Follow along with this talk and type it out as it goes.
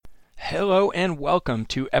Hello and welcome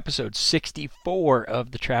to episode 64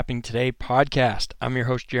 of the Trapping Today podcast. I'm your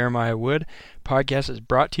host, Jeremiah Wood. Podcast is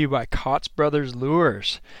brought to you by Kaatz Brothers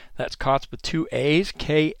Lures. That's Kaatz with two A's,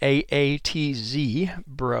 Kaatz,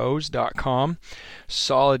 bros.com.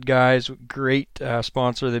 Solid guys, great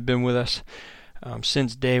sponsor. They've been with us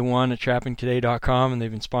since day one at trappingtoday.com, and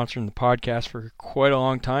they've been sponsoring the podcast for quite a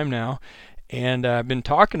long time now. And I've been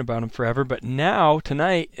talking about them forever, but now,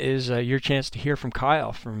 tonight, is your chance to hear from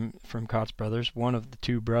Kyle from Kaatz Brothers, one of the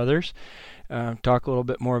two brothers. Talk a little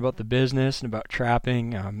bit more about the business and about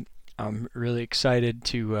trapping. I'm really excited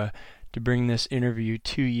to bring this interview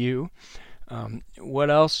to you. What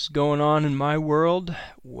else is going on in my world?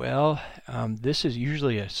 Well, this is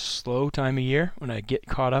usually a slow time of year when I get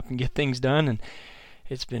caught up and get things done, and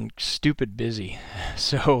it's been stupid busy.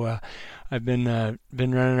 So I've been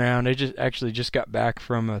running around. I just got back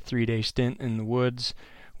from a 3-day stint in the woods,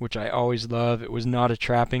 which I always love. It was not a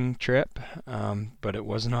trapping trip, but it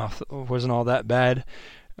wasn't all that bad.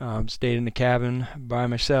 Stayed in the cabin by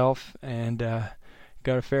myself and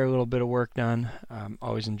got a fair little bit of work done.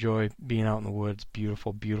 Always enjoy being out in the woods.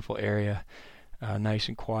 Beautiful, beautiful area, nice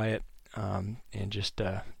and quiet, and just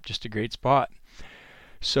a great spot.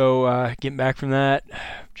 So getting back from that,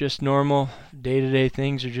 just normal day-to-day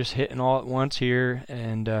things are just hitting all at once here,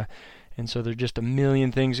 and so there's just a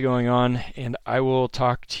million things going on, and I will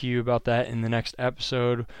talk to you about that in the next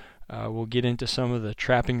episode. We'll get into some of the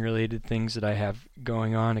trapping-related things that I have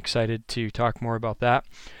going on. Excited to talk more about that.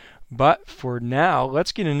 But for now,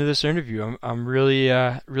 let's get into this interview. I'm really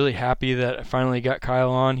happy that I finally got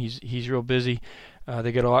Kyle on. He's real busy.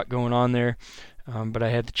 They got a lot going on there. But I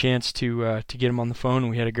had the chance to get him on the phone,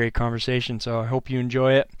 and we had a great conversation. So I hope you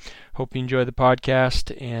enjoy it. Hope you enjoy the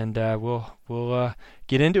podcast, and we'll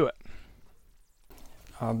get into it.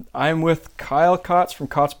 I'm with Kyle Kaatz from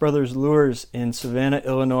Kaatz Brothers Lures in Savannah,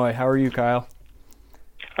 Illinois. How are you, Kyle?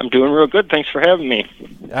 I'm doing real good. Thanks for having me.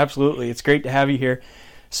 Absolutely. It's great to have you here.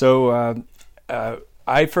 So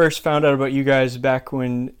I first found out about you guys back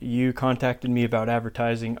when you contacted me about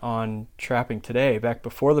advertising on Trapping Today, back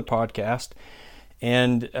before the podcast.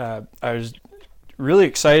 And I was really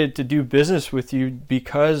excited to do business with you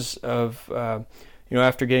because of,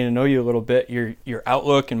 after getting to know you a little bit, your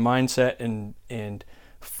outlook and mindset and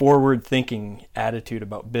forward-thinking attitude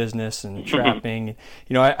about business and trapping.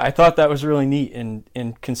 I thought that was really neat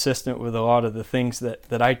and consistent with a lot of the things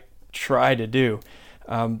that I try to do.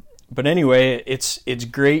 But anyway, it's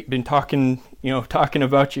great. Been talking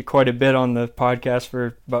about you quite a bit on the podcast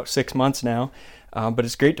for about 6 months now. But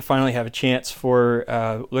it's great to finally have a chance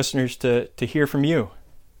for listeners to hear from you.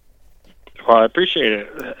 Well, I appreciate it.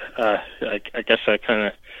 I guess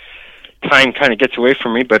time kind of gets away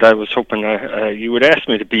from me, but I was hoping you would ask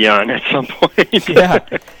me to be on at some point. Yeah.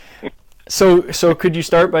 So could you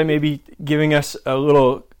start by maybe giving us a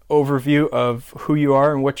little overview of who you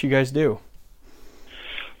are and what you guys do?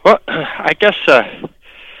 Well, I guess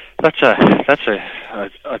that's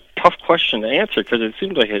a tough question to answer because it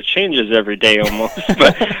seems like it changes every day almost.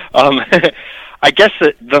 But I guess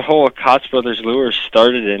the whole Kaatz Brothers Lures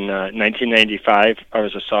started in 1995. I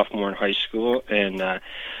was a sophomore in high school, and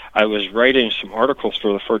I was writing some articles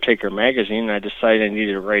for the Fur Taker magazine, and I decided I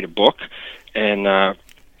needed to write a book. And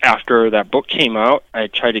after that book came out, I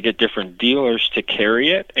tried to get different dealers to carry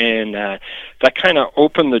it, and that kind of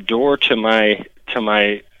opened the door to my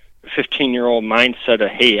 15-year-old mindset of,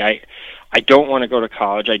 hey, I don't want to go to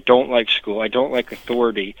college. I don't like school. I don't like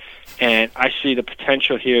authority. And I see the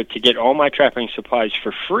potential here to get all my trapping supplies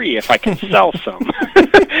for free if I can sell some.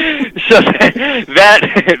 So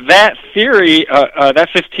that theory, that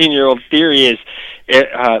 15-year-old theory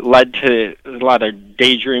led to a lot of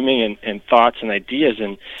daydreaming and thoughts and ideas.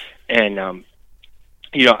 And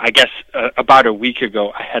I guess about a week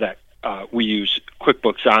ago, I had we use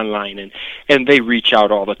QuickBooks Online, and they reach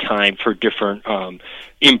out all the time for different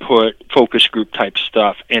input, focus group type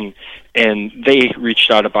stuff, and they reached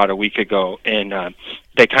out about a week ago, and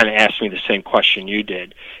they kind of asked me the same question you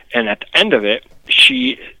did. And at the end of it,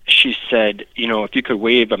 she said, if you could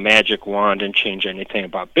wave a magic wand and change anything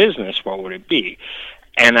about business, what would it be?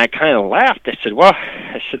 And I kind of laughed. I said,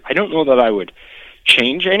 I don't know that I would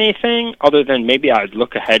change anything other than maybe I'd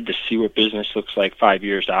look ahead to see what business looks like 5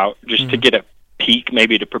 years out, just to get a peek,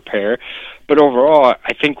 maybe to prepare. But overall,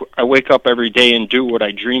 I think I wake up every day and do what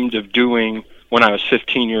I dreamed of doing when I was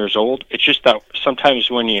 15 years old. It's just that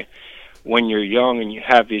sometimes when you're young and you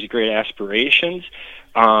have these great aspirations,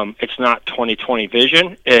 it's not 20/20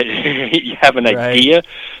 vision. You have an idea,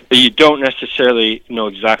 but you don't necessarily know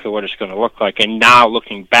exactly what it's going to look like. And now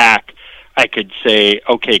looking back, I could say,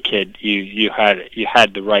 okay, kid, you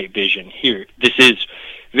had the right vision here. This is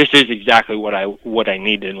this is exactly what I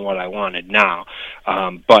needed and what I wanted now.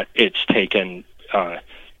 But it's taken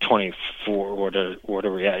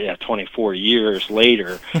 24 years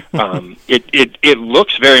later. It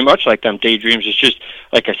looks very much like them daydreams. It's just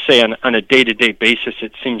like I say, on a day-to-day basis,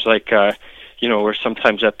 it seems like we're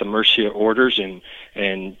sometimes at the mercy of orders, and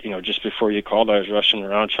just before you called, I was rushing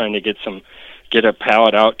around trying to get a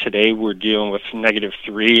pallet out. Today we're dealing with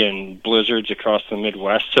 -3 and blizzards across the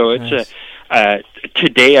Midwest. So it's Nice.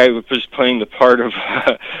 Today I was playing the part of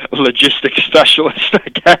a logistics specialist, I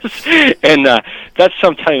guess, and that's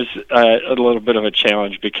sometimes a little bit of a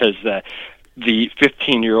challenge because the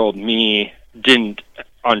 15-year-old me didn't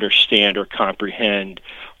understand or comprehend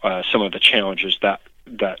some of the challenges that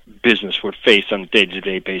business would face on a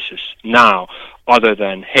day-to-day basis now, other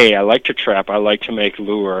than, hey, I like to trap, I like to make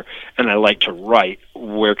lure, and I like to write.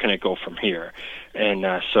 Where can it go from here? And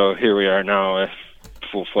so here we are now, a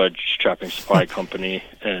full-fledged trapping supply company,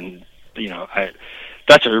 and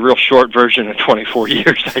that's a real short version of 24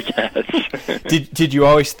 years, I guess. Did you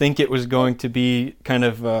always think it was going to be kind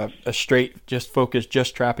of a straight, just focused,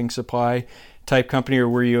 just trapping supply type company, or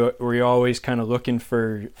were you always kind of looking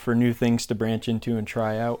for new things to branch into and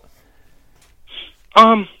try out?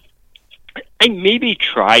 I maybe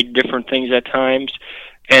tried different things at times,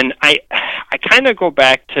 and I kind of go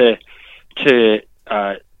back to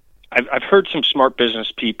I've heard some smart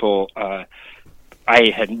business people. I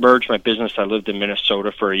had merged my business. I lived in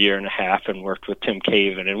Minnesota for a year and a half and worked with Tim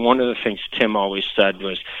Caven, and one of the things Tim always said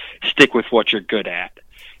was, stick with what you're good at.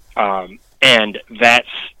 And that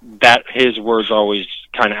his words always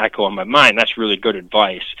kind of echo in my mind. That's really good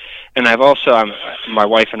advice. And I've also, my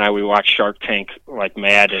wife and I, we watch Shark Tank like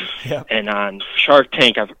mad, and on Shark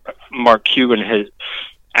Tank, Mark Cuban has.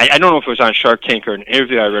 I don't know if it was on Shark Tank or an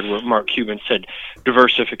interview I read where Mark Cuban said,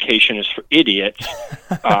 diversification is for idiots.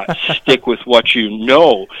 Stick with what you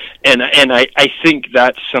know. And I think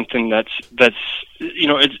that's something that's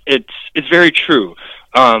it's very true.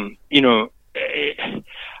 I'm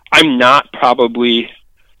not probably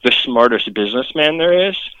the smartest businessman there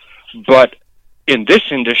is, but in this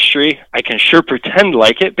industry, I can sure pretend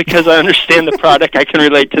like it because I understand the product. I can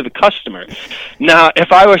relate to the customer. Now,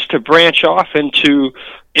 if I was to branch off into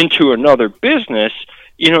another business,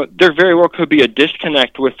 there very well could be a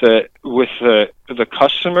disconnect with the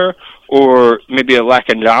customer, or maybe a lack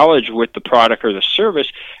of knowledge with the product or the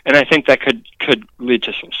service, and I think that could lead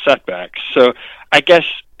to some setbacks. So I guess,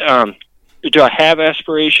 do I have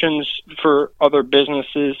aspirations for other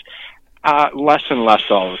businesses? Less and less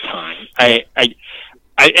all the time.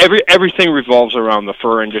 Everything revolves around the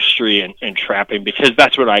fur industry and trapping, because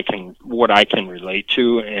that's what I can relate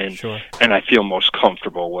to, and Sure. and I feel most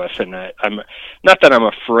comfortable with. And I'm not that I'm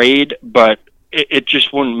afraid, but it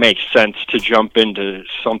just wouldn't make sense to jump into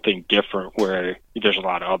something different where there's a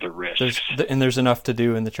lot of other risks. There's enough to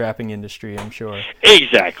do in the trapping industry, I'm sure.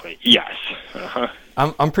 Exactly. Yes. Uh-huh.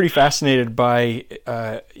 I'm pretty fascinated by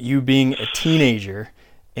you being a teenager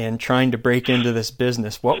and trying to break into this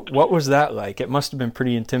business. What was that like? It must have been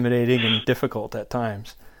pretty intimidating and difficult at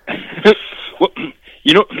times. Well,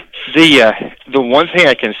 the one thing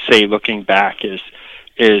I can say looking back is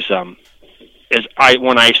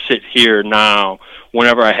when I sit here now,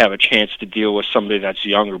 whenever I have a chance to deal with somebody that's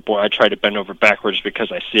younger, boy, I try to bend over backwards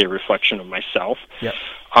because I see a reflection of myself. Yep.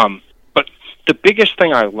 But the biggest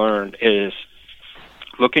thing I learned is,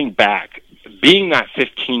 looking back, being that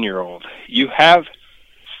 15-year-old, you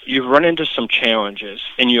run into some challenges,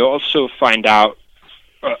 and you also find out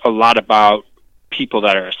a lot about people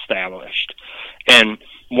that are established. And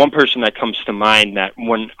one person that comes to mind, that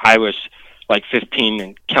when I was like 15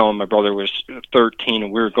 and Kellen, my brother, was 13,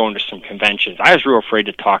 and we were going to some conventions, I was real afraid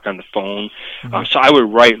to talk on the phone. Mm-hmm. So I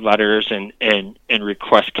would write letters and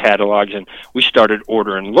request catalogs, and we started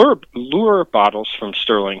ordering lure bottles from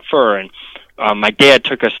Sterling Fur. And my dad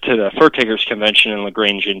took us to the Fur Takers Convention in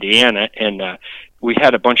LaGrange, Indiana, and we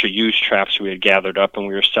had a bunch of used traps we had gathered up, and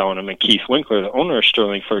we were selling them. And Keith Winkler, the owner of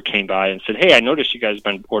Sterling Fur, came by and said, "Hey, I noticed you guys have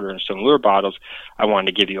been ordering some lure bottles. I wanted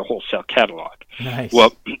to give you a wholesale catalog." Nice.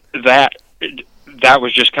 Well, that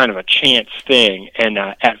was just kind of a chance thing. And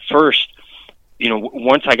at first,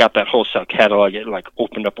 once I got that wholesale catalog, it like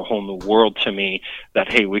opened up a whole new world to me,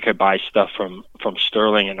 that, hey, we could buy stuff from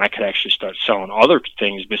Sterling, and I could actually start selling other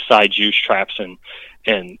things besides used traps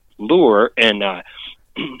and lure. And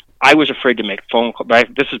I was afraid to make phone calls.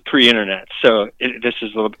 This is pre-internet, so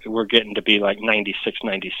we're getting to be like 96,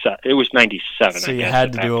 97. It was 97. So I you guess,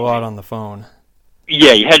 had to at do that a lot point. on the phone.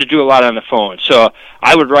 Yeah, you had to do a lot on the phone. So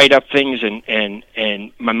I would write up things, and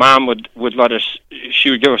my mom would let us. She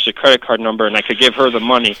would give us a credit card number, and I could give her the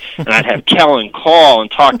money, and I'd have Kellen call and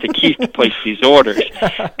talk to Keith to place these orders.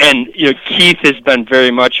 And Keith has been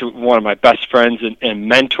very much one of my best friends and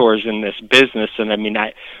mentors in this business. And I mean,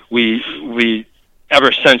 we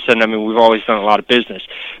ever since then, I mean, we've always done a lot of business.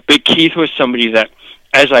 But Keith was somebody that,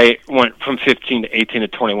 as I went from 15 to 18 to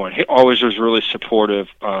 21, he always was really supportive,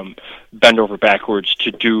 bend over backwards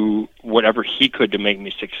to do whatever he could to make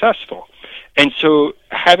me successful. And so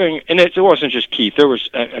and it wasn't just Keith, there was,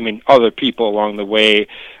 other people along the way.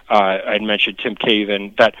 I'd mentioned Tim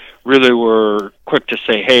Caven that really were quick to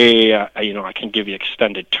say, hey, I can give you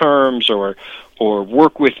extended terms or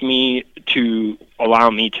work with me to allow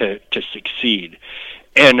me to succeed.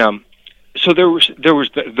 And, so there was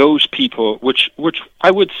those people, which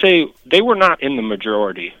I would say they were not in the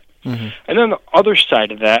majority. Mm-hmm. And then the other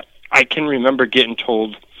side of that, I can remember getting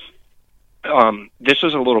told, this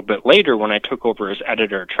was a little bit later when I took over as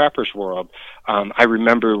editor at Trapper's World. I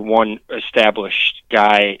remember one established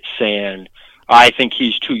guy saying, I think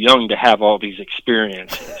he's too young to have all these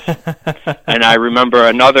experiences. And I remember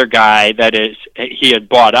another guy he had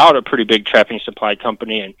bought out a pretty big trapping supply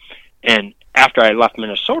company, and after I left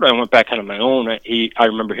Minnesota, I went back on my own. I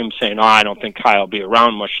remember him saying, I don't think Kyle will be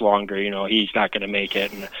around much longer. He's not going to make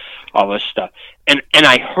it and all this stuff. And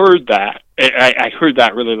I heard that. I heard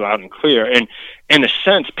that really loud and clear. And in a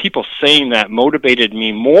sense, people saying that motivated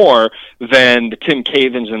me more than the Tim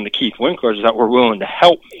Cavens and the Keith Winklers that were willing to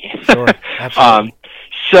help me. Sure, absolutely.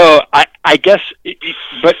 So I guess,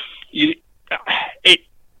 if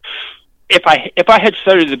I had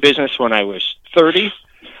started the business when I was 30,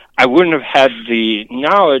 I wouldn't have had the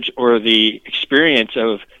knowledge or the experience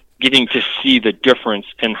of getting to see the difference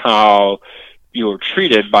in how you're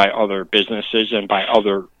treated by other businesses and by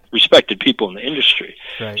other respected people in the industry.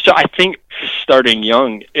 Right. So I think starting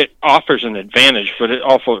young, it offers an advantage, but it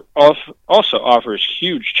also offers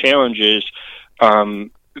huge challenges,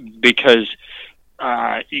 because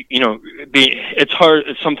it's hard.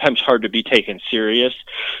 It's sometimes hard to be taken serious,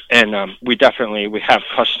 and we have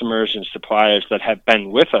customers and suppliers that have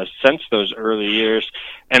been with us since those early years,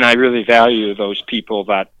 and I really value those people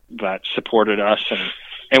that supported us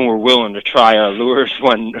and were willing to try our lures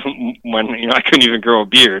when I couldn't even grow a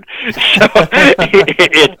beard. So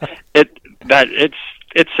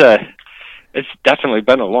it's definitely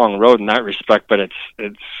been a long road in that respect, but it's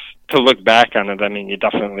to look back on it, I mean, you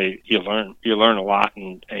learn a lot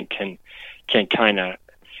and can kind of,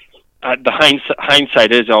 the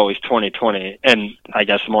hindsight is always 20/20, and I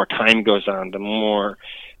guess the more time goes on, the more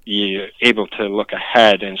you're able to look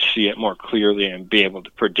ahead and see it more clearly and be able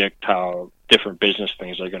to predict how different business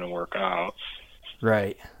things are going to work out.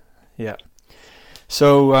 Right. Yeah.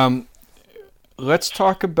 So let's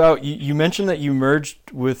talk about, you mentioned that you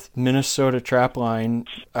merged with Minnesota Trapline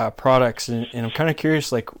products, and I'm kind of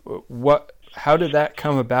curious, like, how did that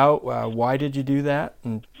come about? Why did you do that?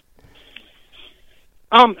 And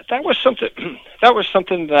that was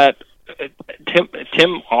something that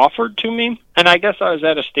Tim offered to me, and I guess I was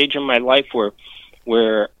at a stage in my life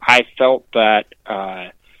where I felt that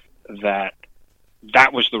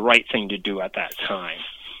that was the right thing to do at that time.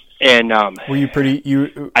 And were you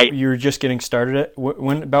you were just getting started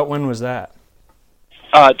when was that?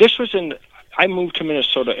 This was I moved to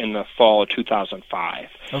Minnesota in the fall of 2005.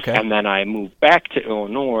 Okay. And then I moved back to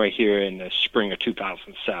Illinois here in the spring of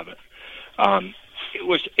 2007.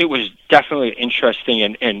 It was definitely interesting,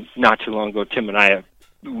 and not too long ago, Tim and I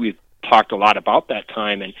we talked a lot about that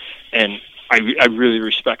time, and I really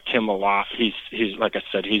respect Tim a lot. He's like I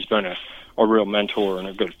said, he's been a real mentor and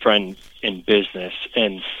a good friend in business,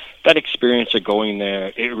 and that experience of going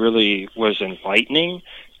there, it really was enlightening.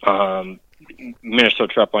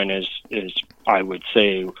 Minnesota Trapline is I would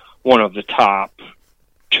say one of the top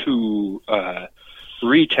two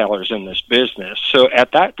retailers in this business. So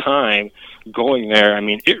at that time, going there, I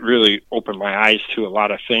mean, it really opened my eyes to a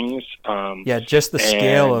lot of things. Just the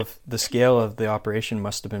scale of the operation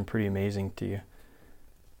must have been pretty amazing to you.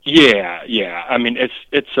 Yeah. I mean,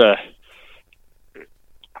 it's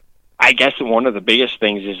I guess one of the biggest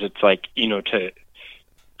things is it's like,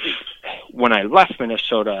 when I left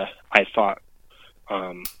Minnesota, I thought,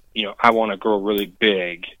 I want to grow really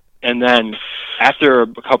big. And then after a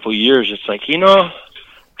couple of years, it's like,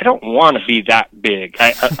 I don't want to be that big.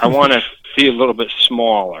 I want to be a little bit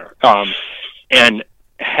smaller, and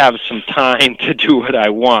have some time to do what I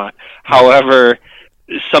want. However,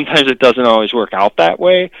 sometimes it doesn't always work out that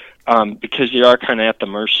way. because you are kind of at the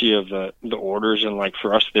mercy of the orders. And like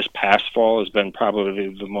for us, this past fall has been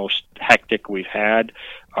probably the most hectic we've had,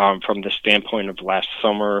 from the standpoint of last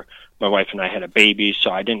summer. My wife and I had a baby, so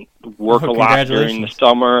I didn't work a lot during the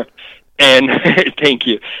summer. And thank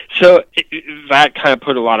you. So that kind of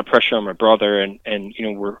put a lot of pressure on my brother, and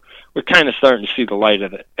we're kind of starting to see the light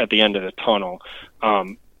at the end of the tunnel.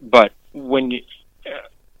 But when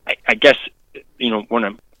I guess when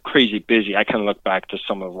I'm crazy busy, I kind of look back to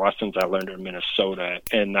some of the lessons I learned in Minnesota,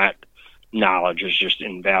 and that knowledge is just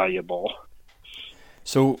invaluable.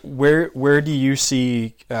 So where do you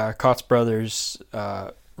see Kaatz Brothers'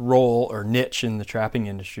 role or niche in the trapping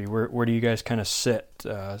industry? Where do you guys kind of sit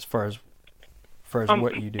as far as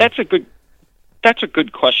what you do? That's a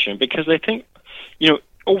good question, because I think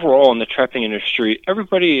overall in the trapping industry,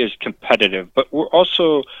 everybody is competitive, but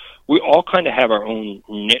we all kind of have our own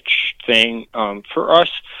niche thing. For us,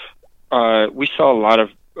 we sell a lot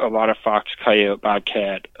of fox, coyote,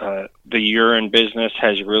 bobcat. The urine business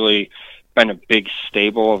has really been a big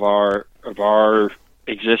staple of our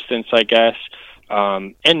existence, I guess.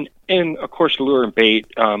 And of course, lure and bait.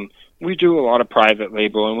 We do a lot of private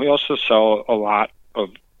label, and we also sell a lot of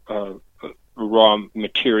raw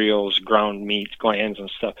materials, ground meats, glands, and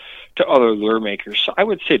stuff to other lure makers. So I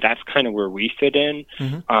would say that's kind of where we fit in.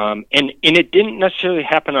 Mm-hmm. And it didn't necessarily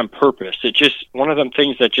happen on purpose. It just one of them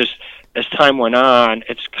things that just as time went on,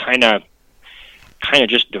 it's kind of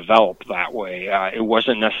just developed that way. It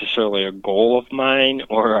wasn't necessarily a goal of mine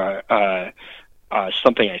or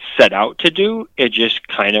something I set out to do. It just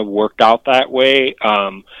kind of worked out that way.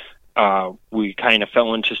 We kind of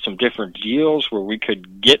fell into some different deals where we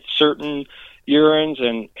could get certain urines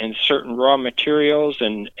and certain raw materials,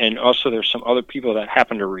 and also there's some other people that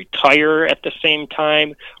happened to retire at the same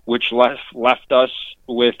time, which left us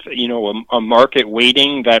with a market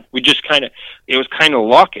waiting that we just it was kind of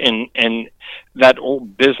luck, and that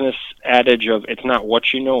old business adage of it's not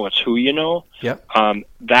what you know, it's who you know. Yep.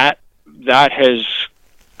 That has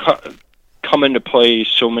come into play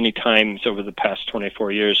so many times over the past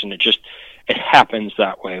 24 years, and it happens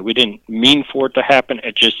that way. We didn't mean for it to happen.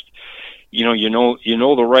 It just you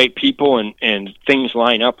know the right people, and things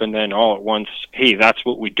line up, and then all at once, hey, that's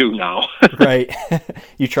what we do now. Right.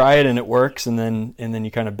 You try it and it works, and then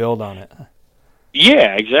you kind of build on it.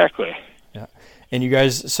 Yeah, exactly. Yeah. And you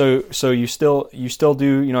guys, so you still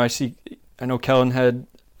do, I know Kellen had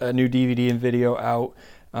a new DVD and video out.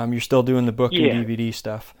 You're still doing the book and DVD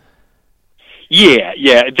stuff.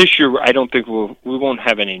 Yeah. This year, I don't think we won't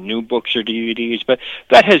have any new books or DVDs, but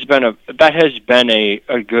that has been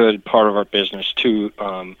a good part of our business too.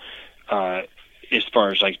 As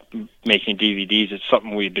far as like making DVDs, it's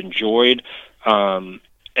something we've enjoyed. And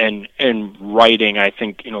writing, I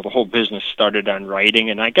think the whole business started on writing,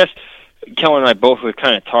 and I guess Kellen and I both would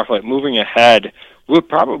kind of talk like moving ahead.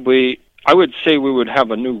 I would say we would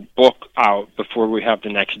have a new book out before we have the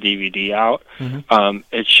next DVD out. Mm-hmm.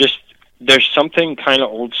 It's just there's something kind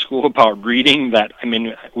of old school about reading that,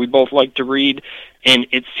 we both like to read, and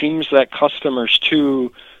it seems that customers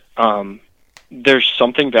too, there's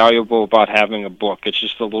something valuable about having a book. It's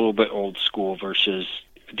just a little bit old school versus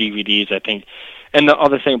DVDs, I think. And the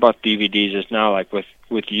other thing about DVDs is now, like with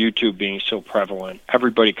YouTube being so prevalent,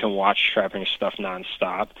 everybody can watch trapping stuff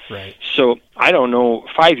nonstop. Right. So I don't know,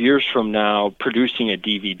 5 years from now, producing a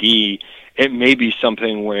DVD, it may be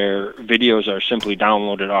something where videos are simply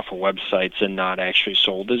downloaded off of websites and not actually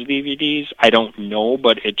sold as DVDs. I don't know,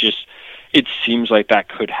 but it seems like that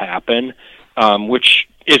could happen, which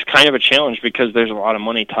is kind of a challenge because there's a lot of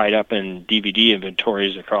money tied up in DVD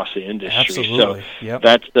inventories across the industry. Absolutely. So yep.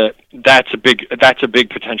 that's a big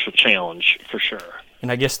potential challenge for sure.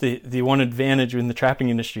 And I guess the one advantage in the trapping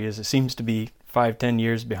industry is it seems to be 5-10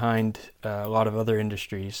 years behind a lot of other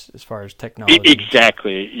industries as far as technology.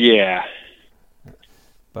 Exactly. Yeah.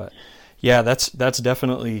 But yeah, that's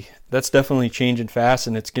definitely changing fast,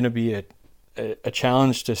 and it's going to be a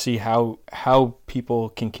challenge to see how people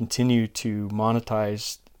can continue to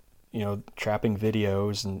monetize, trapping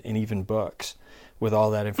videos and even books with all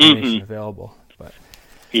that information mm-hmm. available. But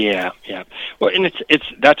yeah. Well, and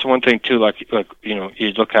that's one thing too. Like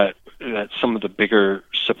you look at some of the bigger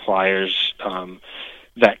suppliers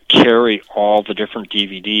that carry all the different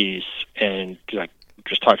DVDs, and like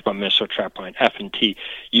just talked about Minnesota Trapline, F&T.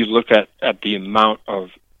 You look at the amount of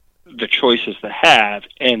the choices they have,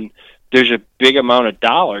 and there's a big amount of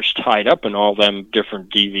dollars tied up in all them different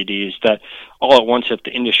DVDs that all at once, if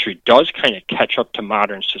the industry does kind of catch up to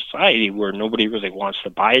modern society where nobody really wants to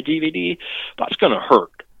buy a DVD, that's going to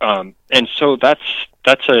hurt. And so that's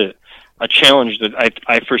a challenge that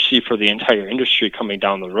I foresee for the entire industry coming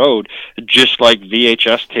down the road. Just like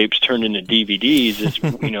VHS tapes turned into DVDs, is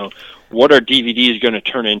what are DVDs going to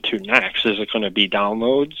turn into next? Is it going to be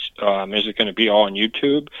downloads? Is it going to be all on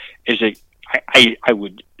YouTube? Is it? I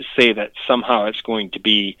would say that somehow it's going to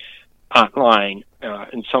be online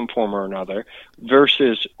in some form or another,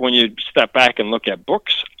 versus when you step back and look at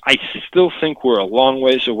books, I still think we're a long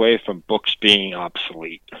ways away from books being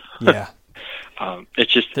obsolete. Yeah.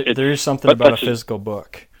 It's just... there is something about a physical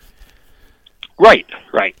book. Right.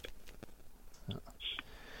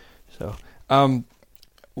 So,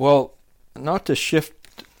 well, not to shift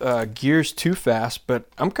gears too fast, but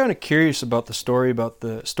I'm kind of curious about the story of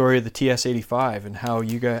the TS-85 and how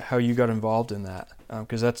you got involved in that,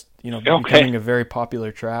 because that's becoming a very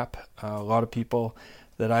popular trap. A lot of people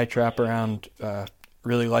that I trap around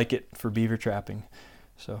really like it for beaver trapping.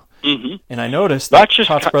 So, and I noticed that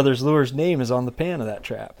Cots Brothers Lures name is on the pan of that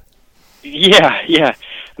trap. Yeah.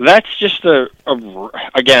 That's just a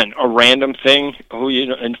random thing. Who you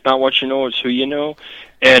know, and it's not what you know, it's who you know.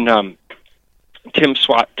 And Tim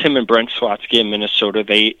and Brent Swatsky in Minnesota,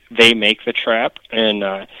 they make the trap,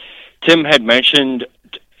 and Tim had mentioned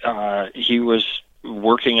he was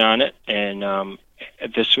working on it, and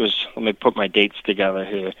this was, let me put my dates together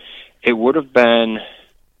here. It would have been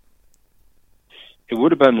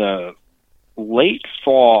the late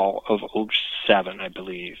fall of '07, I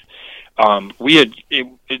believe. I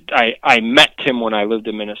met Tim when I lived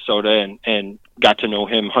in Minnesota and got to know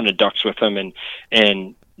him, hunted ducks with him,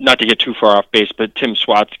 and not to get too far off base, but Tim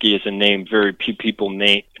Swatsky is a name very few people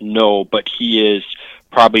know, but he is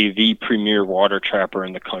probably the premier water trapper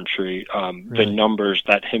in the country. Really? The numbers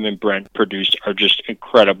that him and Brent produced are just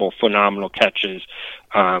incredible, phenomenal catches.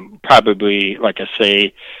 Probably, like I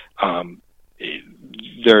say,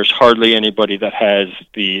 there's hardly anybody that has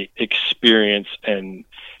the experience and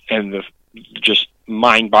the just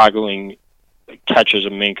mind-boggling catches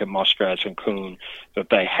of mink and muskrats and coon that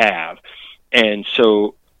they have. And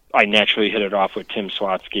so I naturally hit it off with Tim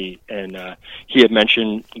Swatsky, and he had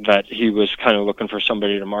mentioned that he was kind of looking for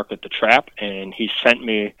somebody to market the trap, and he sent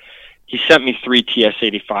me 3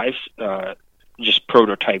 TS-85s, just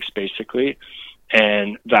prototypes basically.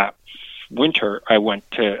 And that winter I went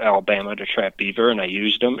to Alabama to trap beaver, and I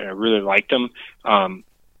used them, and I really liked them.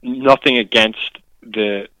 Nothing against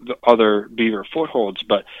the other beaver footholds,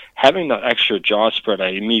 but having that extra jaw spread, I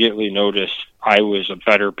immediately noticed I was a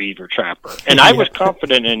better beaver trapper, and I was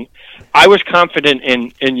confident in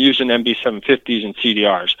using MB750s and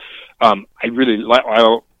CDRs.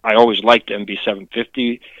 I always liked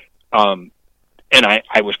MB750, and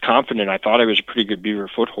I was confident. I thought I was a pretty good beaver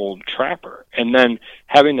foothold trapper, and then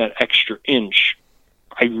having that extra inch,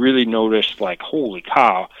 I really noticed, like, holy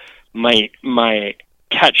cow, my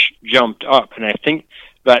catch jumped up. And I think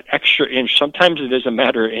that extra inch, sometimes it is a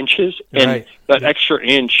matter of inches, and right. That extra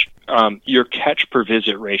inch, your catch per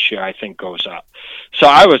visit ratio, I think, goes up. So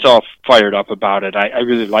I was all fired up about it. I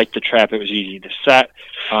really liked the trap. It was easy to set.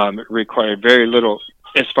 It required very little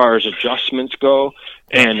as far as adjustments go.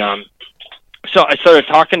 And so I started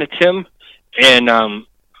talking to Tim, and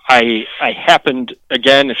I happened,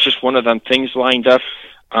 again, it's just one of them things lined up.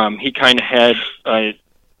 He kind of had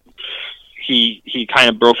he kind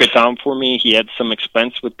of broke it down for me. He had some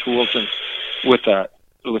expense with tools and with the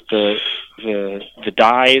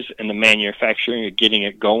dies and the manufacturing of getting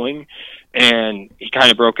it going, and he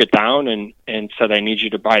kind of broke it down and said, I need you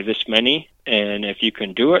to buy this many, and if you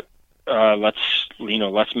can do it,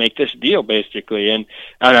 let's make this deal, basically. And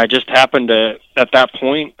I just happened to, at that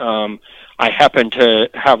point, I happened to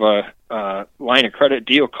have a line of credit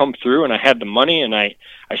deal come through, and I had the money, and I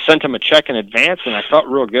sent him a check in advance, and I felt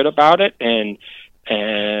real good about it. And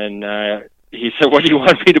he said, what do you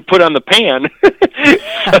want me to put on the pan? So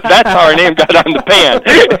that's how our name got on the pan.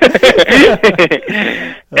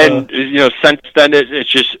 And since then it's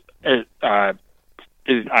just I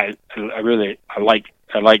like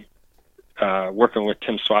working with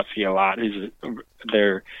Tim Swatsky a lot.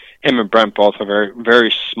 Him and Brent both are very,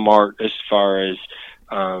 very smart as far as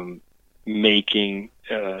making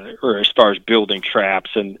or as far as building traps,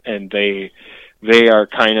 and they are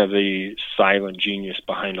kind of the silent genius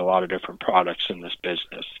behind a lot of different products in this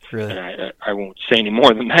business. Really? And I won't say any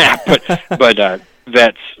more than that, but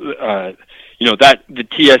that's that the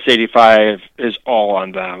TS-85 is all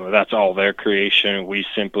on them. That's all their creation. We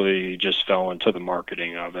simply just fell into the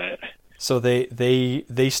marketing of it. So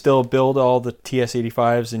they still build all the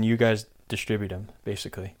TS-85s, and you guys distribute them,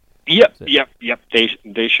 basically. Yep.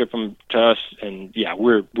 They ship them to us, and yeah,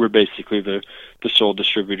 we're basically the sole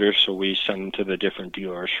distributor. So we send them to the different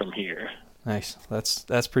dealers from here. Nice.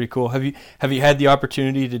 That's pretty cool. Have you had the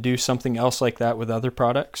opportunity to do something else like that with other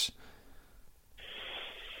products?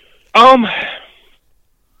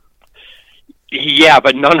 Yeah,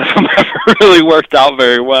 but none of them ever really worked out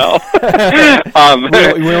very well.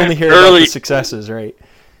 We only hear about the successes, right?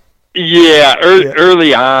 Yeah,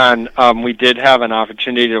 early on, we did have an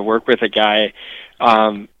opportunity to work with a guy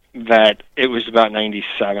that it was about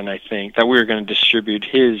 97, I think, that we were going to distribute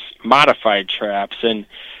his modified traps.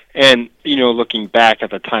 And looking back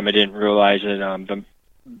at the time, I didn't realize that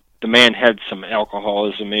the man had some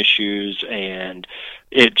alcoholism issues, and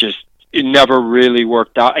it never really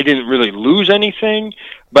worked out. I didn't really lose anything,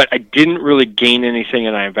 but I didn't really gain anything,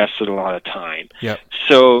 and I invested a lot of time. Yep.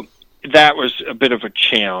 So that was a bit of a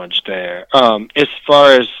challenge there. As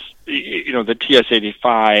far as the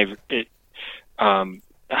TS-85,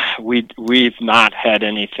 we've not had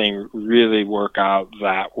anything really work out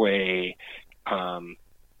that way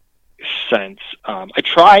since. I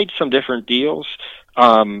tried some different deals.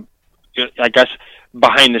 I guess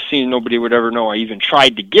behind the scenes, nobody would ever know I even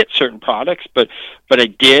tried to get certain products, but I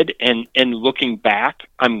did. And looking back,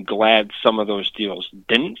 I'm glad some of those deals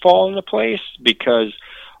didn't fall into place, because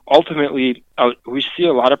ultimately we see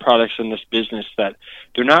a lot of products in this business that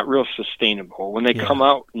they're not real sustainable. When they come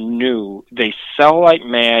out new, they sell like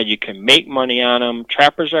mad. You can make money on them.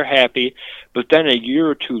 Trappers are happy. But then a year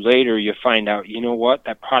or two later, you find out, you know what,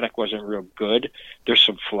 that product wasn't real good. There's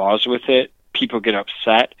some flaws with it. People get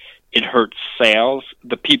upset. It hurts sales.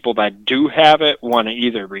 The people that do have it want to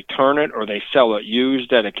either return it, or they sell it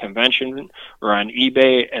used at a convention or on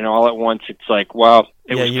eBay, and all at once it's like, well,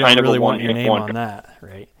 it was kind of really a want your one-hit name wonder. on that,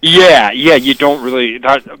 right? Yeah, you don't really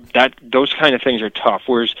that those kind of things are tough.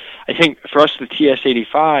 Whereas I think for us, the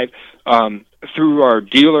TS-85, through our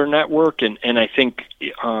dealer network, and I think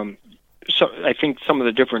I think some of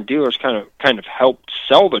the different dealers kind of helped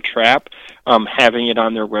sell the trap, having it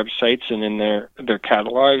on their websites and in their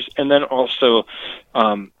catalogs, and then also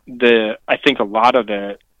I think a lot of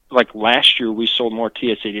the, like last year we sold more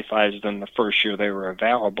TS-85s than the first year they were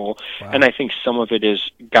available. Wow. And I think some of it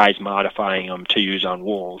is guys modifying them to use on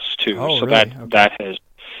wolves too. Oh, so really?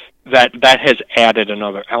 that has added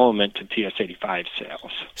another element to TS-85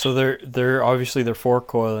 sales. So they're obviously they're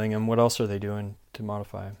four-coiling them. What else are they doing to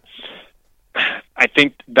modify them? I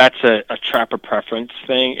think that's a trapper preference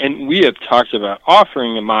thing, and we have talked about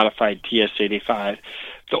offering a modified TS-85.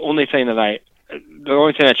 The only thing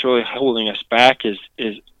that's really holding us back is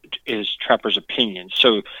trappers' opinions.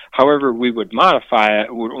 So, however we would modify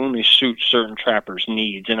it would only suit certain trappers'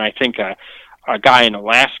 needs, and I think a guy in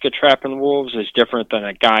Alaska trapping wolves is different than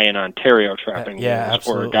a guy in Ontario trapping wolves,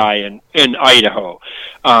 absolutely. Or a guy in Idaho.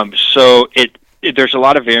 So there's a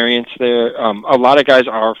lot of variance there. A lot of guys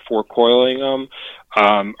are four-coiling them.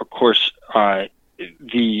 Of course,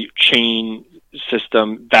 the chain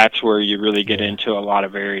system, that's where you really get into a lot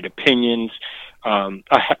of varied opinions.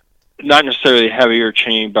 Not necessarily a heavier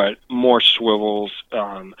chain, but more swivels,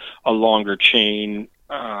 a longer chain.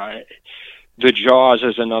 The jaws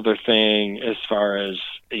is another thing as far as,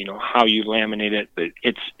 how you laminate it.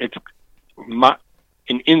 It's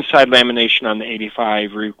an inside lamination on the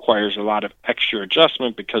 85 requires a lot of extra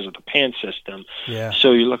adjustment because of the pan system. Yeah.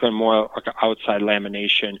 So you're looking more like an outside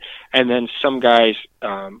lamination. And then some guys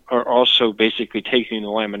are also basically taking the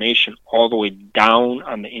lamination all the way down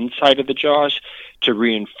on the inside of the jaws to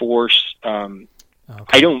reinforce. Okay.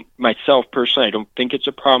 I don't, myself personally, I don't think it's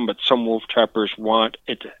a problem, but some wolf trappers want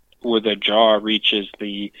it where the jaw reaches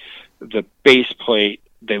the base plate.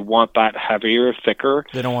 They want that heavier, thicker.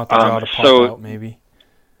 They don't want the jaw to pop out, maybe.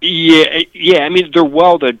 Yeah. I mean, they're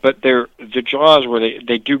welded, but the jaws where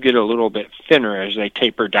they do get a little bit thinner as they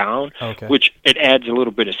taper down, which it adds a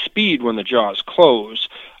little bit of speed when the jaws close.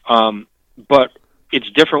 But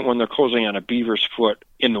it's different when they're closing on a beaver's foot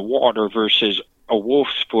in the water versus a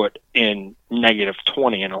wolf's foot in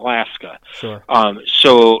 -20 in Alaska. Sure.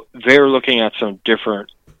 So they're looking at some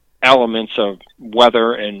different elements of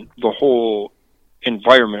weather and the whole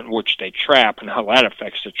environment in which they trap and how that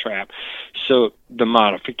affects the trap. So the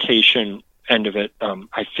modification end of it,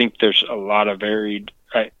 I think there's a lot of varied.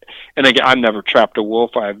 And again, I've never trapped a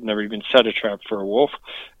wolf. I've never even set a trap for a wolf.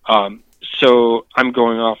 So I'm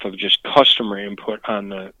going off of just customer input on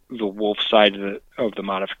the wolf side of the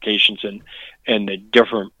modifications and the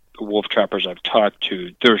different wolf trappers I've talked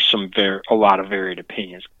to. There's a lot of varied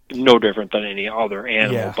opinions. No different than any other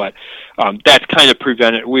animal, but that's kind of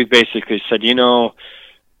prevented. We basically said, to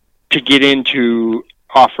get into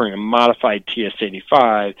offering a modified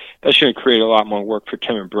TS-85, that's going to create a lot more work for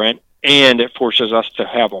Tim and Brent, and it forces us to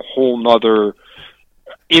have a whole nother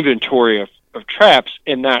inventory of traps,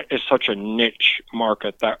 and that is such a niche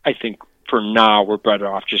market that I think for now, we're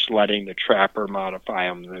better off just letting the trapper modify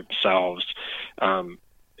them themselves from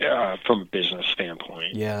a business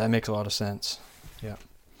standpoint. Yeah, that makes a lot of sense. Yeah.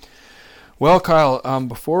 Well, Kyle,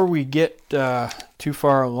 before we get too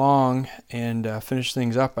far along and finish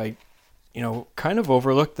things up, I kind of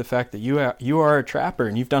overlooked the fact that you are a trapper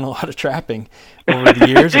and you've done a lot of trapping over the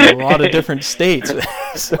years in a lot of different states.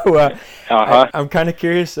 So I'm kind of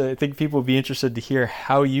curious. I think people would be interested to hear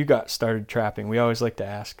how you got started trapping. We always like to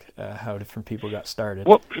ask how different people got started.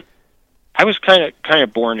 Well, I was kind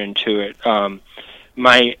of born into it. On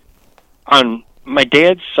my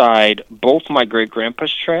dad's side, both my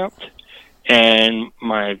great-grandpas trapped. And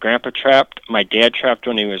my grandpa trapped, my dad trapped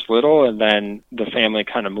when he was little, and then the family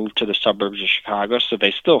kind of moved to the suburbs of Chicago, so they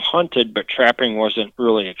still hunted, but trapping wasn't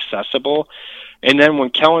really accessible. And then when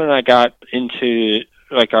Kellen and I got into,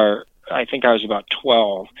 I think I was about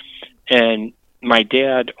 12, and my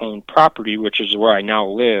dad owned property, which is where I now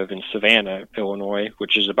live in Savannah, Illinois,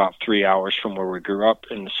 which is about 3 hours from where we grew up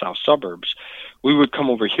in the south suburbs. We would come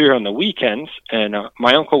over here on the weekends, and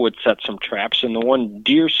my uncle would set some traps. And the one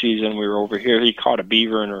deer season we were over here, he caught a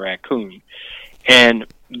beaver and a raccoon. And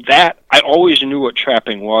that, I always knew what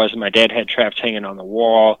trapping was. My dad had traps hanging on the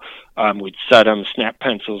wall. We'd set them, snap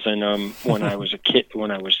pencils in them when I was a kid, when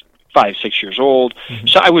I was 5, 6 years old. Mm-hmm.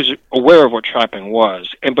 So I was aware of what trapping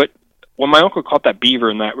was. But when my uncle caught that beaver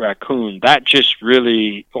and that raccoon, that just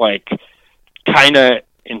really, kind of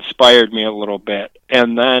inspired me a little bit.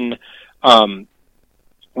 And then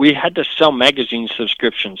we had to sell magazine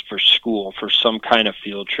subscriptions for school for some kind of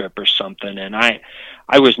field trip or something, and I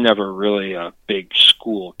was never really a big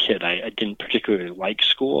school kid. I didn't particularly like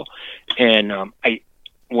school, and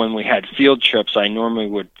when we had field trips, I normally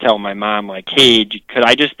would tell my mom, hey, could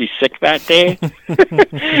I just be sick that day?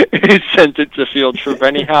 Since it's a field trip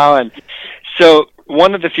anyhow. And so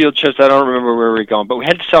one of the field trips, I don't remember where we were going, but we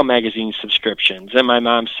had to sell magazine subscriptions. And my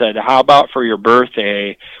mom said, how about for your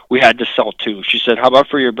birthday, we had to sell 2. She said, how about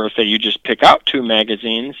for your birthday, you just pick out 2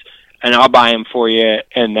 magazines, and I'll buy them for you,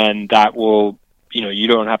 and then that will, you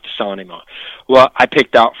don't have to sell anymore. Well, I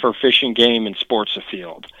picked out for Fish and Game and Sports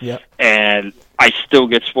Afield. Yep. And I still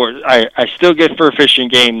get I still get for Fish and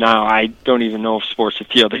Game now. I don't even know if Sports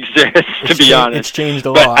Afield exists, to be honest. It's changed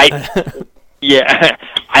a lot.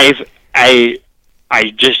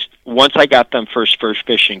 I just, once I got them first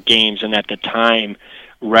Fish and Games, and at the time,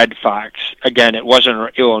 Red Fox, again, it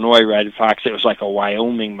wasn't Illinois Red Fox, it was like a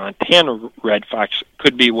Wyoming, Montana Red Fox,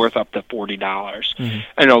 could be worth up to $40. Mm-hmm.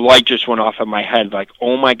 And a light just went off in my head,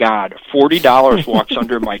 oh my God, $40 walks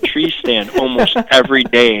under my tree stand almost every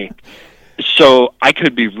day. So I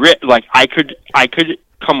could be rich, I could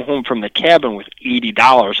come home from the cabin with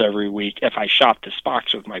 $80 every week if I shot this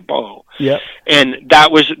fox with my bow. Yeah. And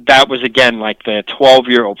that was again the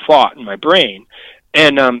 12-year-old thought in my brain.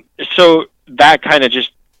 And so that kind of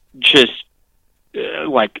just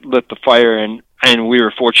lit the fire, and we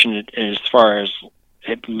were fortunate as far as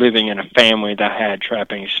living in a family that had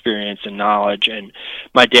trapping experience and knowledge. And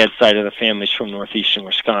my dad's side of the family's from northeastern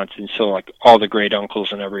Wisconsin, so all the great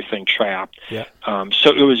uncles and everything trapped. Yeah.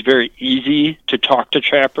 So it was very easy to talk to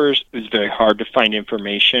trappers. It was very hard to find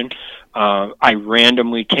information. I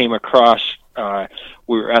randomly came across, we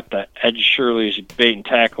were at the Ed Shirley's bait and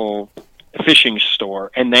tackle fishing store,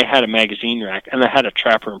 and they had a magazine rack, and they had a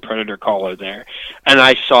trapper and predator caller there. And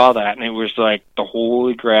I saw that, and it was the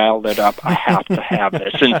holy grail lit up. I have to have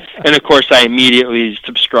this. And of course, I immediately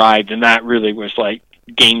subscribed, and that really was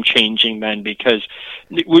game changing then, because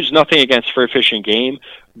it was nothing against Fur Fish and Game,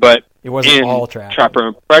 but it wasn't all trapping. Trapper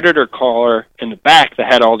and predator caller in the back that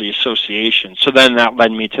had all the associations. So then that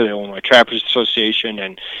led me to the Illinois Trappers Association,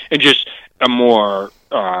 and just a more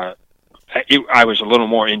I was a little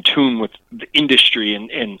more in tune with the industry,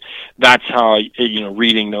 and that's how,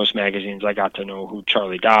 reading those magazines, I got to know who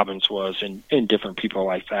Charlie Dobbins was, and different people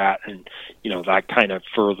like that, and that kind of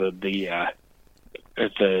furthered the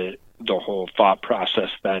whole thought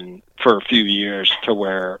process then for a few years, to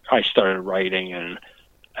where I started writing, and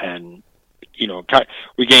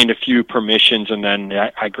we gained a few permissions, and then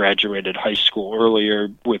I graduated high school earlier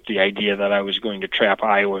with the idea that I was going to trap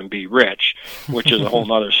Iowa and be rich, which is a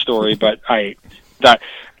whole other story. But I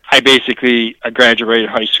graduated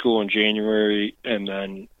high school in January, and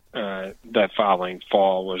then that following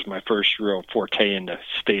fall was my first real forte into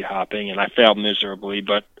state hopping, and I failed miserably,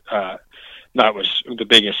 but that was the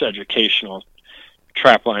biggest educational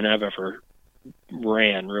trap line I've ever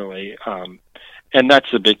ran, really. And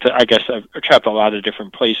that's the big thing. I guess I've trapped a lot of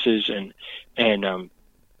different places, and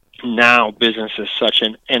now business is such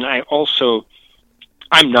and I'm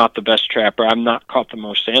not the best trapper. I've not caught the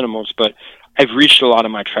most animals, but I've reached a lot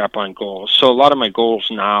of my trap line goals. So a lot of my goals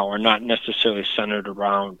now are not necessarily centered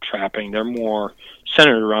around trapping. They're more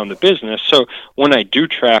centered around the business. So when I do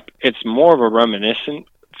trap, it's more of a reminiscent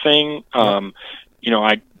thing.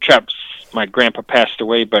 I trapped, my grandpa passed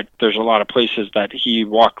away, but there's a lot of places that he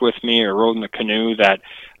walked with me or rode in the canoe that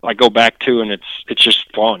I go back to, and it's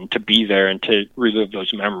just fun to be there and to relive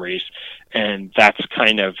those memories. And that's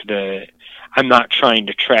kind of I'm not trying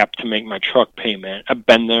to trap to make my truck payment. I've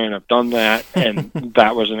been there and I've done that, and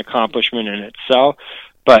that was an accomplishment in itself.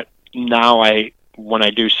 But now when I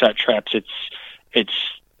do set traps, it's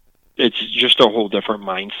just a whole different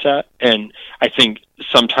mindset. And I think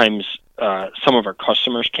sometimes some of our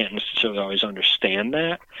customers can't necessarily always understand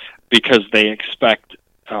that, because they expect,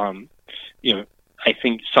 I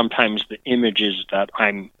think sometimes the image is that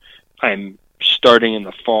I'm starting in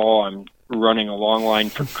the fall, I'm running a long line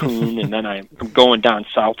for coon, and then I'm going down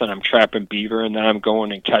south and I'm trapping beaver, and then I'm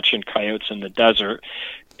going and catching coyotes in the desert,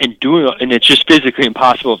 and it's just physically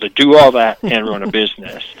impossible to do all that and run a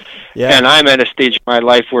business. Yeah. And I'm at a stage in my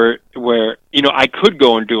life where I could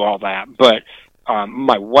go and do all that, but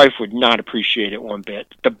my wife would not appreciate it one bit.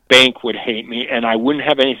 The bank would hate me, and I wouldn't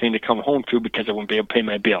have anything to come home to because I wouldn't be able to pay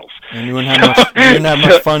my bills. And you wouldn't have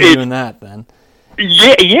much fun doing that then.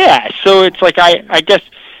 Yeah. So it's like I guess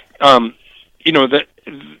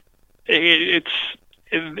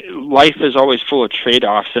life is always full of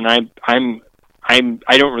trade-offs, and I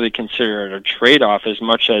don't really consider it a trade-off as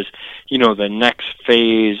much as the next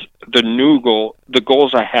phase, the new goal, the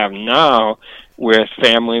goals I have now with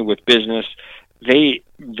family, with business.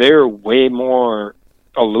 They're way more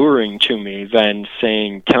alluring to me than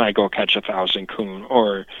saying, can I go catch 1,000 coon,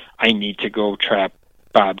 or I need to go trap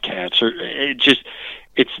bobcats, or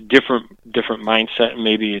it's different mindset.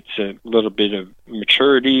 Maybe it's a little bit of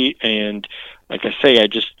maturity, and like I say,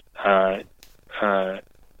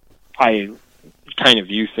 I kind of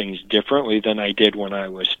view things differently than I did when I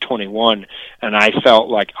was 21, and I felt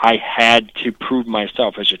like I had to prove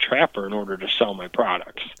myself as a trapper in order to sell my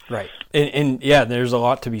products. Right, and yeah, there's a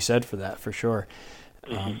lot to be said for that, for sure.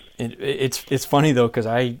 Mm-hmm. It's funny though, because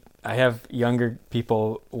I have younger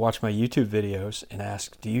people watch my YouTube videos and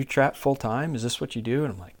ask, "Do you trap full time? Is this what you do?"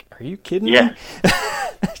 And I'm like, "Are you kidding me?"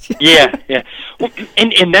 Yeah. Well,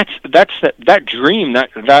 and that's that dream,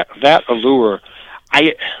 that allure.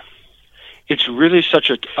 It's really such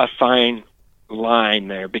a fine line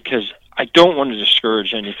there, because I don't want to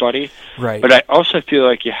discourage anybody, right? But I also feel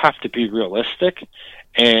like you have to be realistic,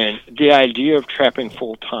 and the idea of trapping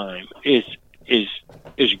full time is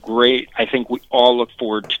great. I think we all look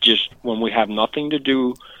forward to just when we have nothing to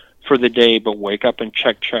do for the day but wake up and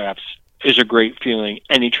check traps is a great feeling.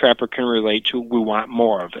 Any trapper can relate to. We want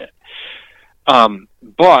more of it.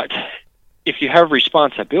 But if you have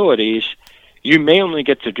responsibilities, you may only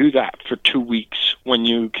get to do that for 2 weeks when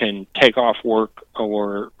you can take off work,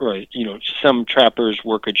 or some trappers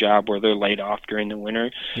work a job where they're laid off during the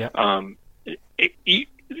winter. Yep.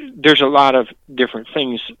 There's a lot of different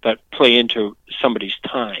things that play into somebody's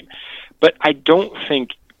time, but I don't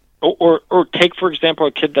think, or take for example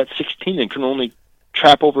a kid that's 16 and can only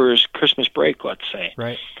trap over his Christmas break, let's say.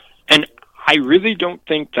 Right. And I really don't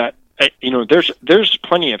think that there's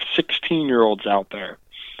plenty of 16-year-olds out there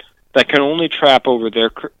that can only trap over their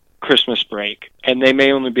Christmas break, and they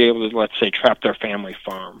may only be able to, let's say, trap their family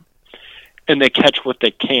farm, and they catch what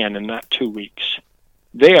they can in that 2 weeks.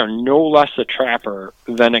 They are no less a trapper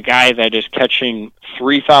than a guy that is catching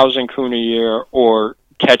 3,000 coon a year or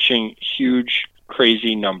catching huge,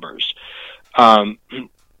 crazy numbers.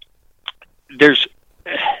 There's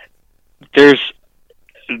this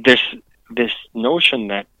notion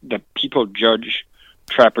that people judge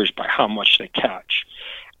trappers by how much they catch.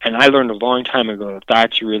 And I learned a long time ago that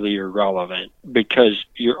that's really irrelevant, because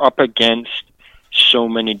you're up against so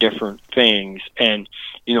many different things. And,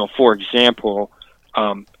 for example,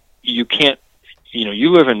 you can't,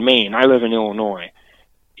 you live in Maine, I live in Illinois.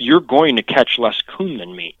 You're going to catch less coon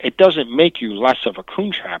than me. It doesn't make you less of a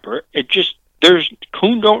coon trapper.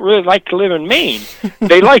 Coon don't really like to live in Maine.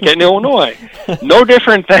 They like it in Illinois. No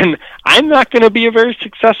different than I'm not going to be a very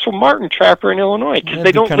successful marten trapper in Illinois because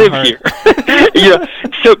they don't live here.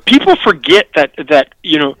 So people forget that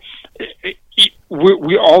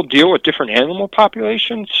we all deal with different animal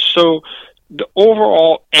populations. So the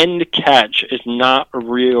overall end catch is not a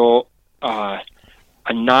real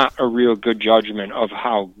good judgment of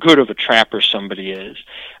how good of a trapper somebody is.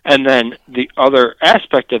 And then the other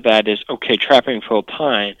aspect of that is, okay, trapping full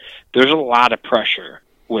time, there's a lot of pressure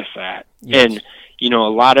with that. Yes. And,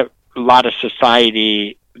 a lot of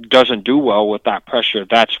society doesn't do well with that pressure.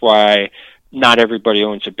 That's why not everybody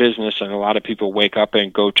owns a business, and a lot of people wake up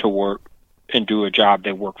and go to work and do a job,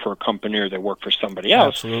 they work for a company or they work for somebody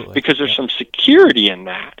else. Absolutely. Because there's some security in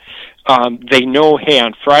that. They know, hey,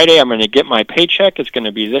 on Friday I'm going to get my paycheck. It's going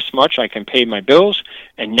to be this much. I can pay my bills,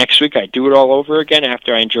 and next week I do it all over again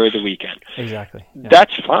after I enjoy the weekend. Exactly. Yeah.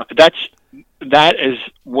 That's fine. That is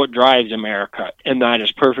what drives America, and that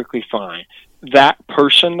is perfectly fine. That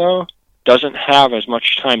person, though, doesn't have as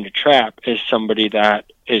much time to trap as somebody that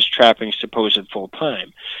is trapping supposed full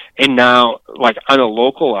time. And now, like on a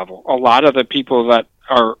local level, a lot of the people that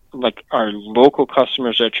are like our local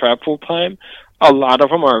customers that trap full time, a lot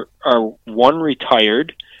of them are one,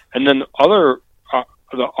 retired, and then the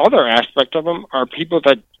other aspect of them are people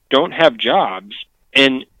that don't have jobs,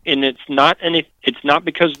 and it's not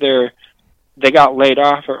because they got laid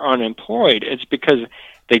off or unemployed. It's because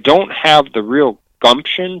they don't have the real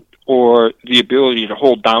gumption or the ability to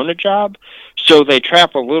hold down a job, so they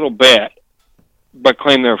trap a little bit, but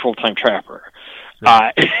claim they're a full-time trapper.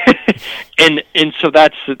 Right. And so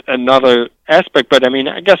that's another aspect. But I mean,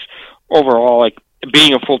 I guess overall, like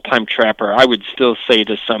being a full-time trapper, I would still say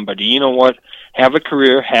to somebody, you know what, have a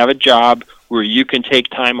career, have a job where you can take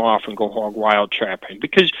time off and go hog wild trapping,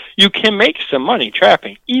 because you can make some money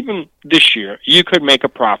trapping. Even this year, you could make a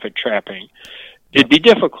profit trapping. It'd be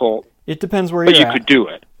difficult. It depends where you're at. But you could do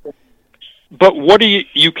it. But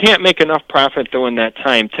you can't make enough profit though in that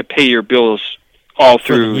time to pay your bills all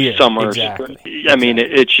through summer. Exactly. I mean,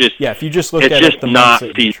 it's just, yeah. If you just look at it, the not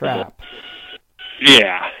months that you trap.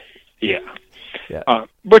 Yeah. Yeah.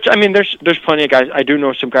 Which, I mean, there's plenty of guys. I do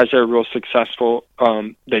know some guys that are real successful.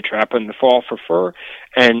 They trap in the fall for fur,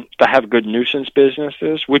 and they have good nuisance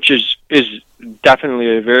businesses, which is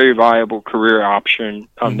definitely a very viable career option.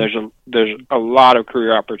 There's a lot of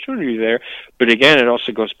career opportunity there, but again, it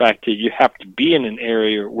also goes back to you have to be in an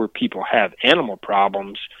area where people have animal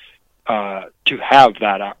problems to have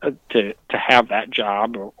that to have that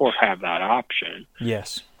job or have that option.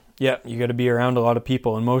 Yes. Yeah, you got to be around a lot of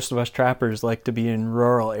people, and most of us trappers like to be in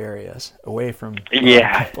rural areas, away from people.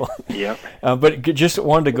 Yeah. But just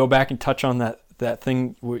wanted to go back and touch on that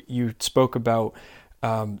thing you spoke about.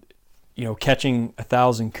 Catching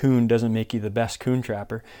 1,000 coon doesn't make you the best coon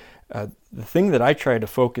trapper. The thing that I try to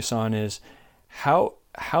focus on is how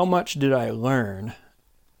much did I learn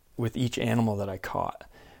with each animal that I caught,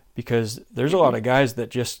 because there's a lot of guys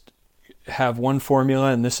that just have one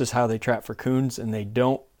formula and this is how they trap for coons, and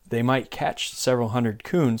they might catch several hundred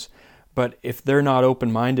coons, but if they're not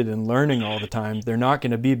open-minded and learning all the time, they're not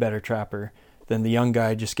going to be a better trapper than the young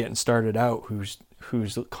guy just getting started out who's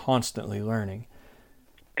constantly learning.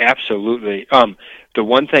 Absolutely. The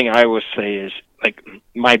one thing I will say is, like,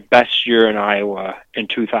 my best year in Iowa in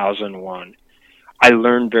 2001, I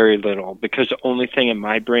learned very little, because the only thing in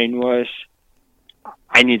my brain was,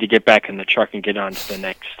 I need to get back in the truck and get on to the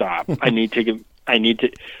next stop.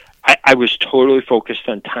 I was totally focused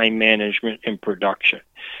on time management and production.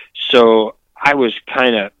 So I was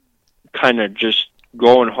kind of just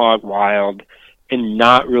going hog wild and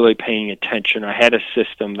not really paying attention. I had a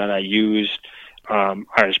system that I used. I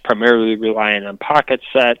was primarily relying on pocket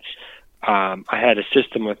sets. I had a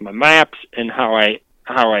system with my maps and how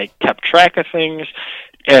I kept track of things.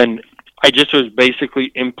 And I just was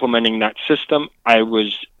basically implementing that system. I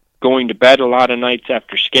was going to bed a lot of nights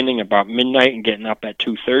after skinning about midnight and getting up at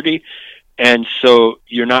 2:30, and so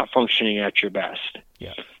you're not functioning at your best.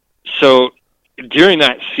 Yeah. So during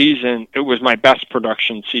that season, it was my best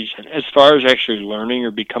production season. As far as actually learning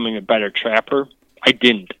or becoming a better trapper, I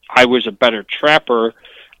didn't. I was a better trapper.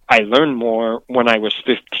 I learned more when I was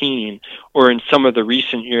 15, or in some of the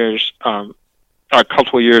recent years. A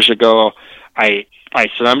couple of years ago, I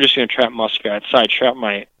said, I'm just going to trap muskrat. So I trapped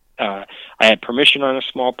I had permission on a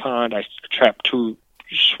small pond. I trapped 2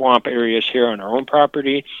 swamp areas here on our own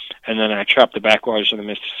property, and then I trapped the backwaters of the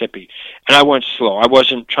Mississippi. And I went slow. I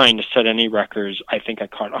wasn't trying to set any records. I think I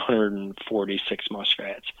caught 146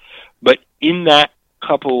 muskrats. But in that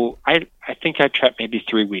couple, I think I trapped maybe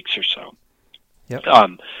 3 weeks or so. Yep.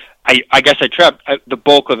 I guess I trapped the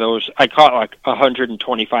bulk of those. I caught like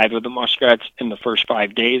 125 of the muskrats in the first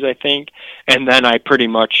 5 days, I think. And then I pretty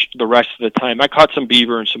much, the rest of the time, I caught some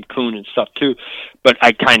beaver and some coon and stuff too. But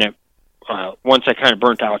I kind of, once I kind of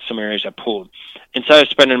burnt out some areas, I pulled. Instead of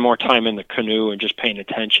spending more time in the canoe and just paying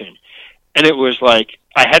attention. And it was like,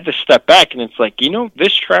 I had to step back, and it's like,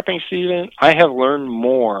 this trapping season, I have learned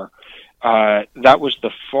more. That was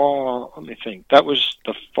the fall, let me think. That was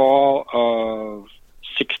the fall of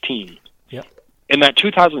 16. Yep. In that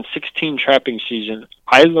 2016 trapping season,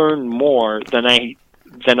 I learned more than I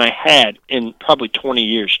had in probably 20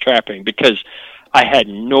 years trapping, because I had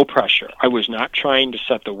no pressure. I was not trying to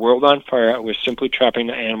set the world on fire. I was simply trapping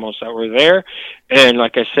the animals that were there. And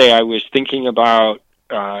like I say, I was thinking about,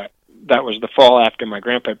 that was the fall after my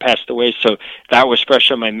grandpa passed away, so that was fresh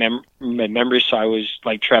on my memory. So I was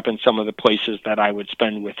like trapping some of the places that I would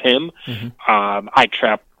spend with him. I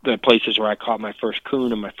trapped the places where I caught my first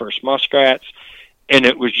coon and my first muskrats, and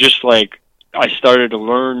it was just like I started to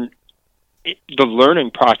learn the learning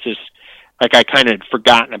process. Like I kind of had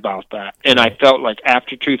forgotten about that, and I felt like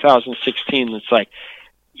after 2016, it's like,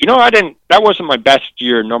 that wasn't my best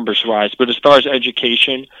year numbers wise, but as far as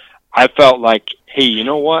education, I felt like, hey, you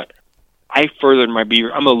know what? I furthered my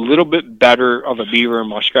beaver. I'm a little bit better of a beaver and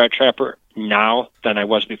muskrat trapper now than I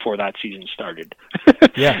was before that season started.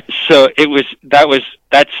 Yeah. So I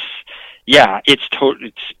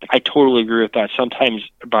totally agree with that. Sometimes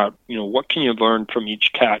about, what can you learn from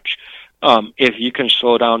each catch? If you can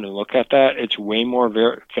slow down and look at that, it's way more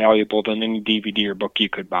valuable than any DVD or book you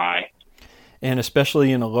could buy. And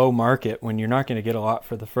especially in a low market when you're not going to get a lot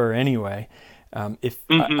for the fur anyway. I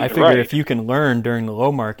figure right. If you can learn during the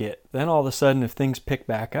low market, then all of a sudden if things pick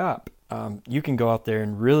back up, you can go out there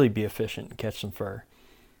and really be efficient and catch some fur.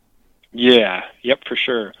 Yeah, yep, for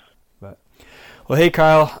sure. Well, hey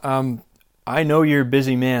Kyle, I know you're a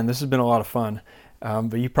busy man. This has been a lot of fun.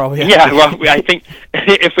 But you probably I think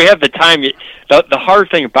if we have the time, the hard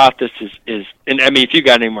thing about this is, and I mean, if you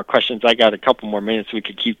got any more questions, I got a couple more minutes. We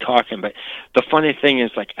could keep talking. But the funny thing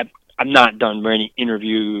is, like, I'm not done many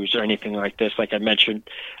interviews or anything like this. Like I mentioned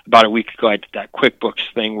about a week ago, I did that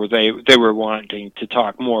QuickBooks thing where they were wanting to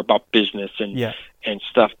talk more about business and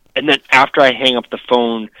stuff. And then after I hang up the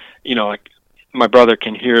phone, like my brother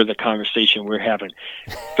can hear the conversation we're having.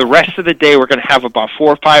 The rest of the day, we're going to have about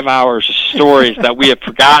 4 or 5 hours of stories that we have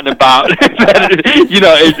forgotten about.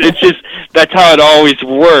 It's just, that's how it always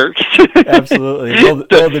works. Absolutely. Well,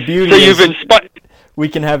 the beauty is we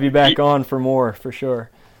can have you back on for more, for sure.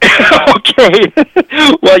 Okay.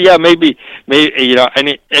 Well, yeah, maybe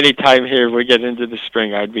any time here we get into the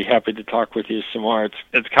spring, I'd be happy to talk with you some more.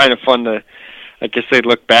 It's kind of fun to, like I say,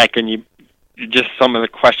 look back and just some of the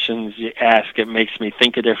questions you ask, it makes me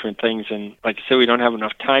think of different things. And like I said, we don't have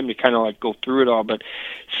enough time to kind of like go through it all, but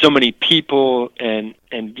so many people and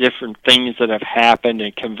different things that have happened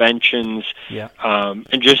and conventions,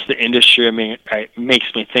 and just the industry. I mean, it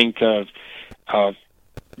makes me think of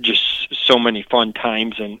just so many fun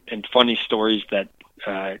times and funny stories that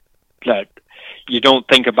you don't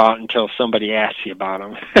think about until somebody asks you about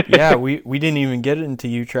them. Yeah, we didn't even get into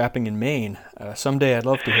you trapping in Maine. Someday I'd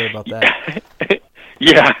love to hear about that.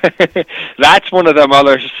 Yeah, that's one of them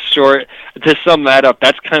other short. To sum that up,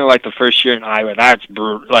 that's kind of like the first year in Iowa. That's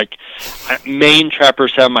brutal. Like, Maine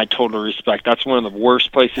trappers have my total respect. That's one of the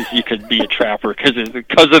worst places you could be a trapper because of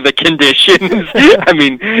the conditions. I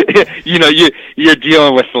mean, you're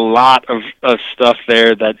dealing with a lot of stuff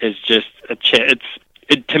there that is just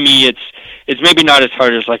to me, it's maybe not as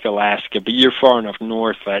hard as like Alaska, but you're far enough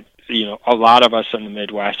north that a lot of us in the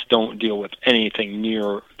Midwest don't deal with anything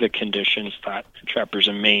near the conditions that trappers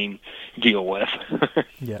in Maine deal with.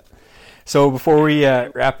 Yeah. So before we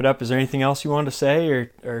wrap it up, is there anything else you want to say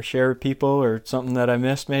or share with people or something that I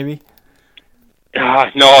missed maybe?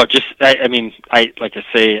 No, just like I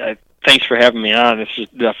say, thanks for having me on. It's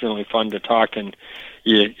just definitely fun to talk, and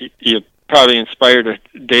you probably inspired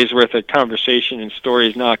a day's worth of conversation and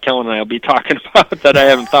stories now Kellen and I will be talking about that I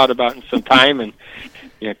haven't thought about in some time. And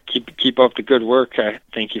keep up the good work.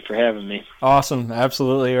 Thank you for having me. Awesome,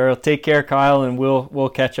 absolutely. Earl, take care, Kyle, and we'll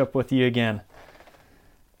catch up with you again.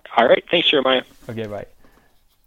 All right, thanks, Jeremiah. Okay, bye.